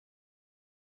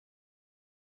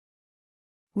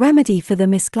Remedy for the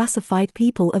misclassified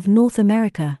people of North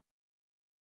America.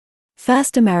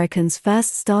 First Americans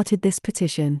first started this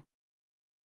petition.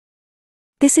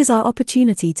 This is our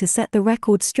opportunity to set the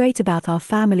record straight about our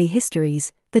family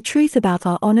histories, the truth about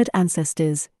our honored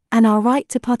ancestors, and our right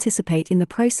to participate in the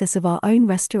process of our own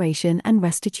restoration and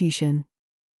restitution.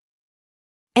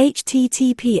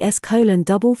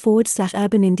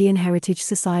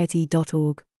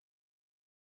 https://urbanindianheritagesociety.org.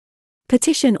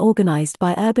 Petition organized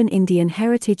by Urban Indian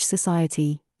Heritage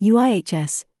Society,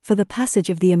 UIHS, for the passage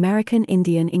of the American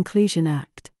Indian Inclusion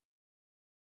Act.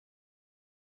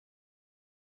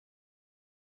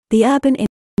 The Urban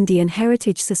Indian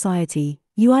Heritage Society,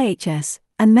 UIHS,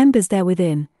 and members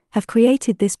therewithin, have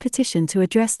created this petition to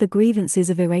address the grievances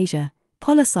of erasure,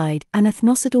 policide, and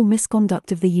ethnocidal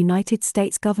misconduct of the United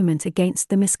States government against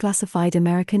the misclassified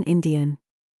American Indian.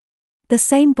 The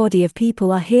same body of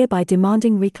people are hereby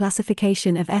demanding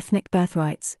reclassification of ethnic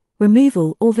birthrights,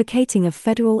 removal or vacating of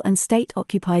federal and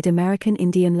state-occupied American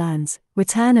Indian lands,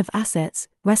 return of assets,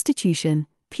 restitution,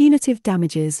 punitive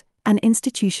damages, and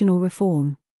institutional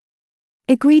reform.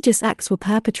 Egregious acts were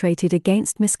perpetrated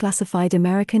against misclassified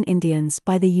American Indians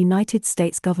by the United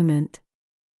States government.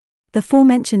 The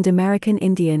aforementioned American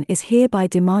Indian is hereby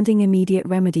demanding immediate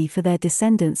remedy for their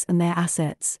descendants and their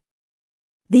assets.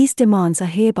 These demands are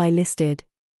hereby listed.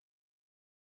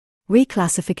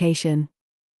 Reclassification.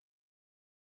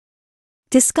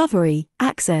 Discovery,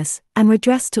 access, and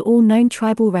redress to all known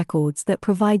tribal records that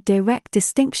provide direct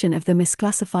distinction of the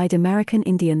misclassified American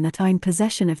Indian that are in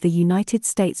possession of the United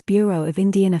States Bureau of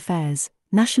Indian Affairs,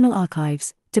 National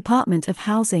Archives, Department of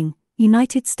Housing,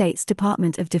 United States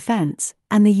Department of Defense,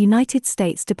 and the United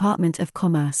States Department of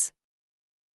Commerce.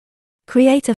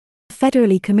 Create a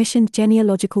federally commissioned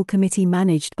genealogical committee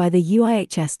managed by the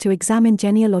UIHS to examine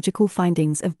genealogical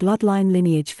findings of bloodline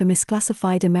lineage for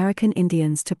misclassified American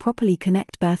Indians to properly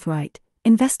connect birthright,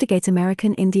 investigate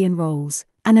American Indian rolls,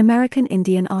 and American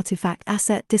Indian artifact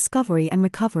asset discovery and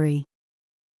recovery.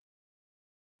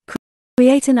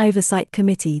 Create an oversight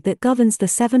committee that governs the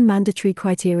 7 mandatory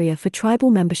criteria for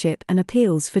tribal membership and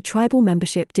appeals for tribal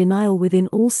membership denial within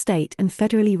all state and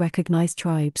federally recognized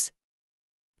tribes.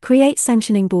 Create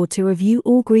sanctioning board to review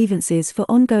all grievances for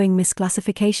ongoing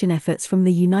misclassification efforts from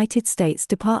the United States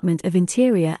Department of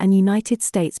Interior and United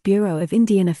States Bureau of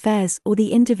Indian Affairs or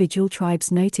the individual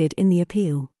tribes noted in the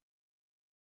appeal.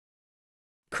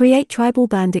 Create Tribal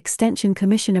Band Extension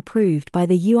Commission approved by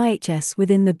the UIHS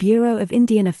within the Bureau of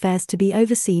Indian Affairs to be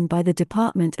overseen by the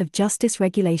Department of Justice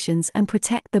regulations and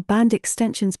protect the band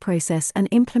extensions process and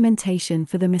implementation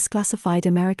for the misclassified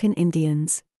American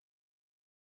Indians.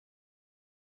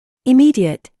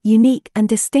 Immediate, unique and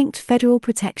distinct federal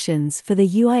protections for the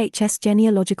UIHS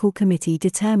Genealogical Committee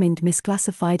determined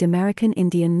misclassified American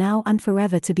Indian now and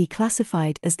forever to be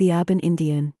classified as the Urban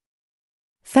Indian.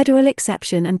 Federal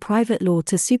exception and private law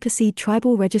to supersede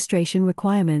tribal registration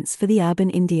requirements for the Urban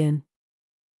Indian.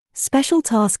 Special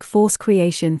task force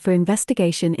creation for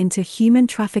investigation into human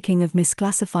trafficking of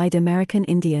misclassified American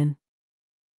Indian.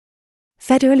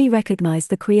 Federally recognize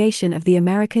the creation of the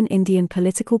American Indian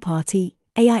Political Party,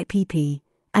 AIPP,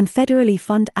 and federally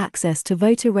fund access to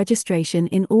voter registration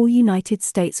in all United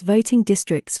States voting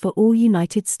districts for all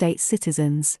United States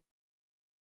citizens.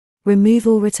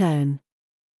 Removal return.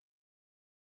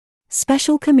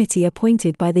 Special committee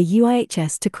appointed by the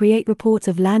UIHS to create report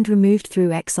of land removed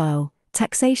through exile,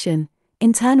 taxation,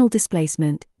 internal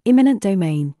displacement, eminent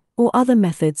domain, or other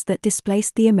methods that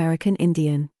displaced the American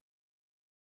Indian.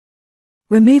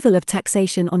 Removal of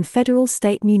taxation on federal,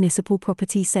 state, municipal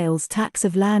property sales tax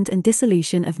of land and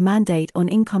dissolution of mandate on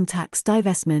income tax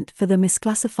divestment for the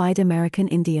misclassified American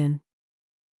Indian.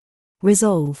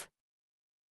 Resolve.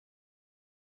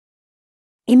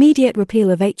 Immediate repeal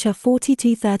of H.R.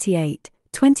 4238,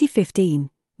 2015,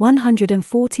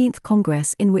 114th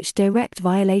Congress, in which direct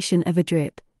violation of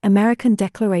ADRIP, American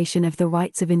Declaration of the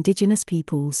Rights of Indigenous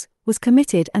Peoples, was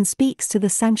committed and speaks to the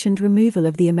sanctioned removal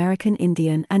of the American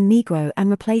Indian and Negro and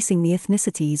replacing the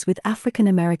ethnicities with African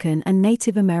American and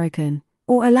Native American,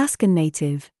 or Alaskan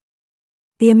Native.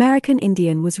 The American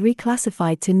Indian was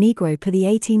reclassified to Negro per the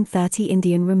 1830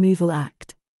 Indian Removal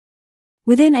Act.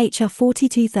 Within H.R.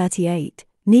 4238,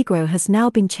 Negro has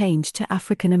now been changed to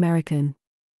African American.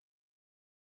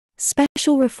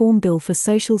 Special Reform Bill for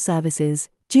Social Services,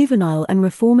 Juvenile and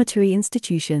Reformatory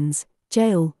Institutions,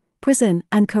 Jail, Prison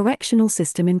and Correctional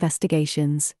System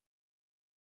Investigations.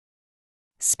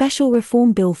 Special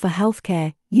Reform Bill for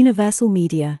Healthcare, Universal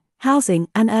Media, Housing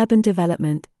and Urban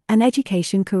Development, and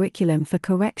Education Curriculum for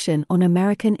Correction on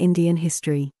American Indian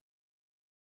History.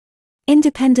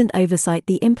 Independent oversight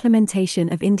the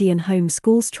implementation of Indian home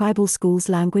schools, tribal schools,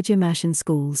 language immersion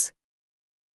schools.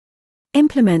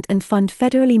 Implement and fund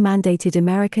federally mandated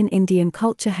American Indian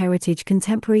culture, heritage,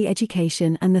 contemporary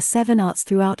education and the 7 arts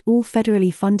throughout all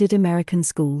federally funded American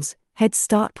schools, Head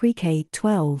Start,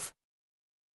 Pre-K-12.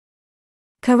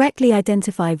 Correctly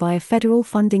identify via federal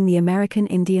funding the American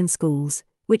Indian schools,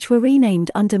 which were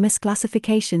renamed under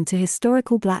misclassification to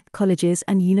historical black colleges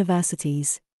and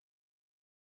universities.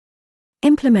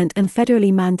 Implement and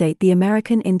federally mandate the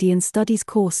American Indian Studies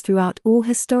course throughout all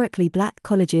historically black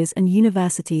colleges and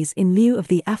universities in lieu of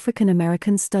the African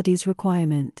American Studies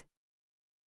requirement.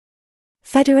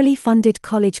 Federally funded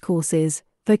college courses,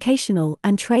 vocational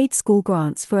and trade school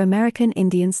grants for American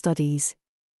Indian Studies.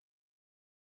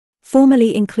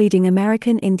 Formally including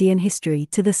American Indian history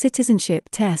to the citizenship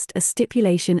test as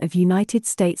stipulation of United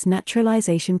States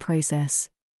naturalization process.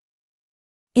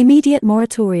 Immediate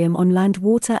moratorium on land,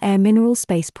 water, air, mineral,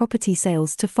 space property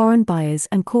sales to foreign buyers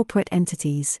and corporate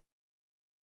entities.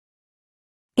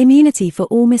 Immunity for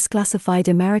all misclassified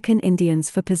American Indians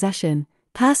for possession,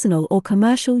 personal or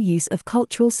commercial use of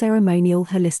cultural, ceremonial,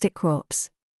 holistic crops,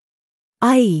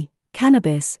 i.e.,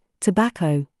 cannabis,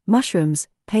 tobacco, mushrooms,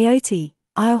 peyote,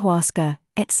 ayahuasca,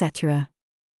 etc.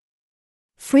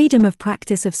 Freedom of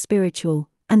practice of spiritual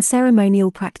and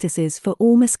ceremonial practices for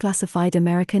all misclassified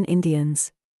American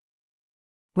Indians.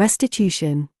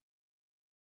 Restitution.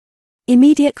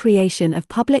 Immediate creation of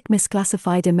public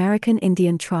misclassified American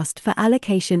Indian Trust for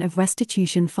allocation of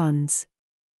restitution funds.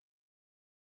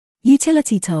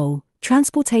 Utility toll,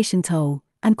 transportation toll,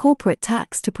 and corporate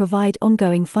tax to provide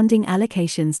ongoing funding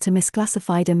allocations to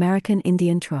misclassified American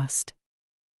Indian Trust.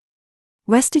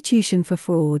 Restitution for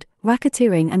fraud,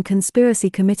 racketeering and conspiracy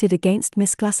committed against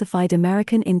misclassified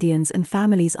American Indians and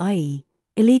families, i.e.,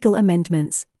 illegal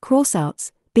amendments,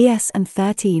 crossouts, BS and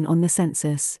 13 on the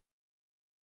census.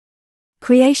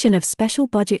 Creation of special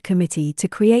budget committee to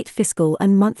create fiscal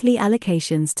and monthly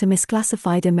allocations to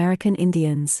misclassified American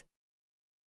Indians.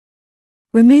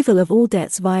 Removal of all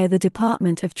debts via the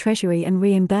Department of Treasury and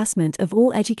reimbursement of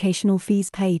all educational fees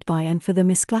paid by and for the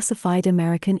misclassified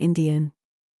American Indian.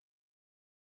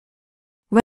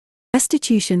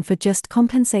 Restitution for just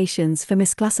compensations for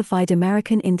misclassified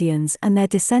American Indians and their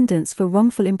descendants for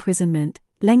wrongful imprisonment,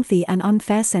 lengthy and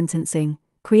unfair sentencing,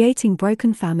 creating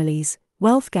broken families,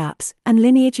 wealth gaps and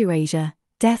lineage erasure,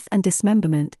 death and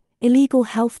dismemberment, illegal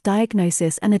health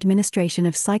diagnosis and administration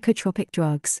of psychotropic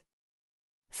drugs.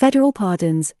 Federal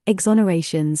pardons,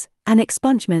 exonerations, and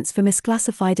expungements for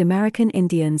misclassified American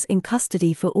Indians in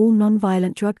custody for all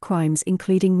nonviolent drug crimes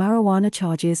including marijuana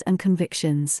charges and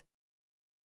convictions.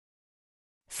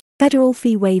 Federal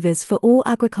fee waivers for all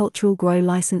agricultural grow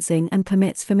licensing and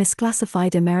permits for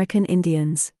misclassified American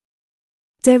Indians.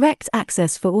 Direct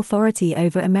access for authority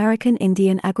over American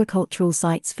Indian agricultural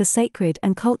sites for sacred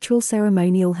and cultural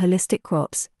ceremonial holistic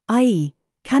crops, i.e.,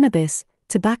 cannabis,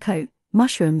 tobacco,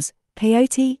 mushrooms,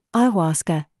 peyote,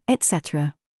 ayahuasca,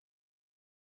 etc.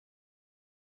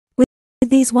 With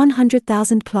these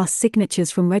 100,000 plus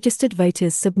signatures from registered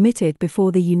voters submitted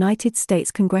before the United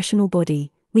States congressional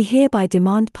body, we hereby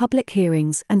demand public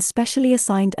hearings and specially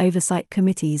assigned oversight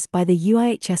committees by the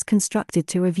UIHS constructed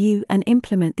to review and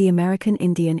implement the American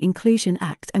Indian Inclusion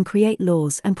Act and create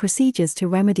laws and procedures to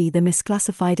remedy the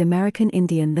misclassified American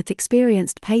Indian that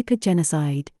experienced paper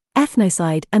genocide,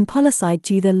 ethnocide and policide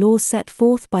due the laws set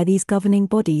forth by these governing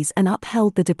bodies and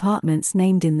upheld the departments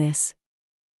named in this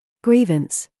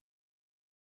grievance.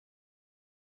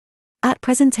 At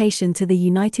presentation to the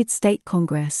United States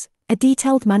Congress, a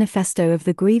detailed manifesto of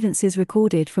the grievances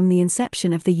recorded from the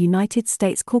inception of the United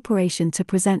States Corporation to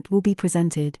present will be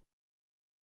presented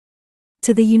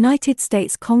to the United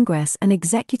States Congress and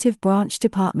executive branch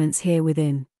departments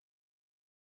herewithin.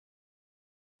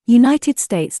 United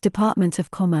States Department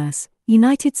of Commerce,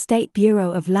 United States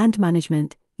Bureau of Land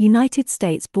Management, United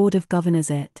States Board of Governors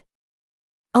et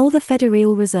al. The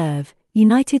Federal Reserve,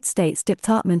 United States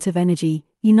Department of Energy,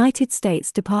 United States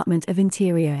Department of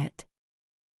Interior et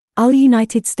al.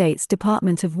 United States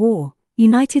Department of War,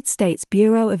 United States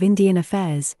Bureau of Indian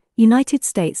Affairs, United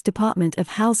States Department of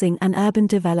Housing and Urban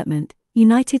Development,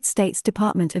 United States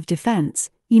Department of Defense,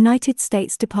 United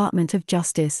States Department of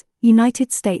Justice,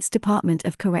 United States Department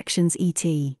of Corrections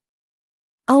et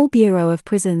al. Bureau of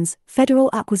Prisons, Federal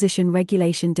Acquisition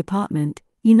Regulation Department,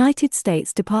 United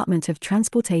States Department of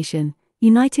Transportation,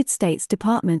 United States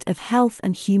Department of Health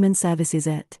and Human Services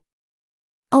et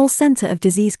al. Center of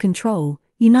Disease Control,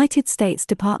 United States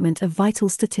Department of Vital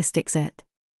Statistics et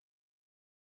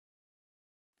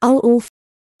al. All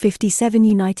 57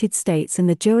 United States and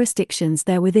the jurisdictions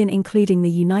therewithin including the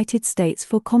United States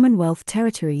Four Commonwealth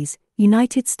Territories,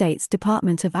 United States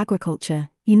Department of Agriculture,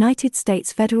 United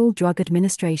States Federal Drug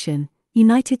Administration,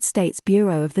 United States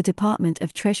Bureau of the Department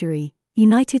of Treasury,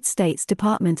 United States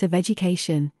Department of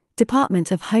Education,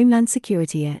 Department of Homeland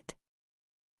Security et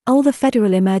al. The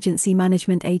Federal Emergency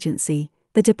Management Agency,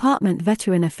 the Department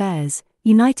Veteran Affairs,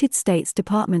 United States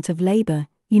Department of Labor,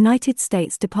 United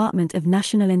States Department of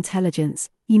National Intelligence,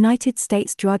 United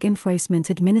States Drug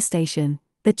Enforcement Administration,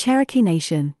 the Cherokee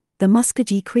Nation, the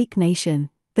Muskogee Creek Nation,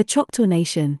 the Choctaw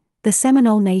Nation, the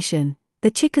Seminole Nation,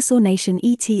 the Chickasaw Nation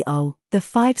et al., the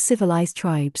 5 civilized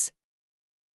tribes.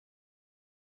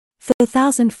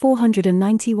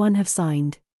 4,491 have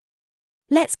signed.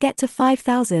 Let's get to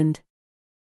 5,000.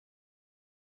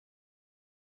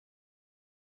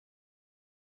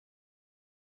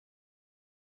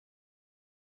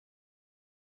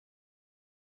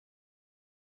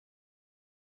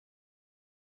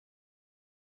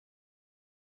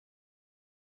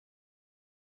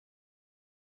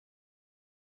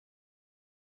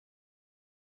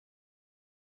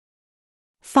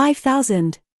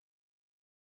 $5,000.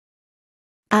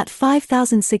 At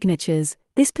 5,000 signatures,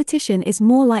 this petition is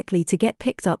more likely to get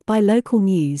picked up by local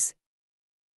news.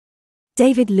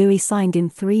 David Louis signed in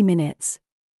 3 minutes.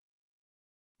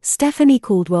 Stephanie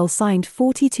Caldwell signed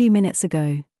 42 minutes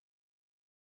ago.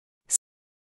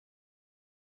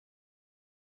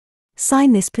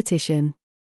 Sign this petition.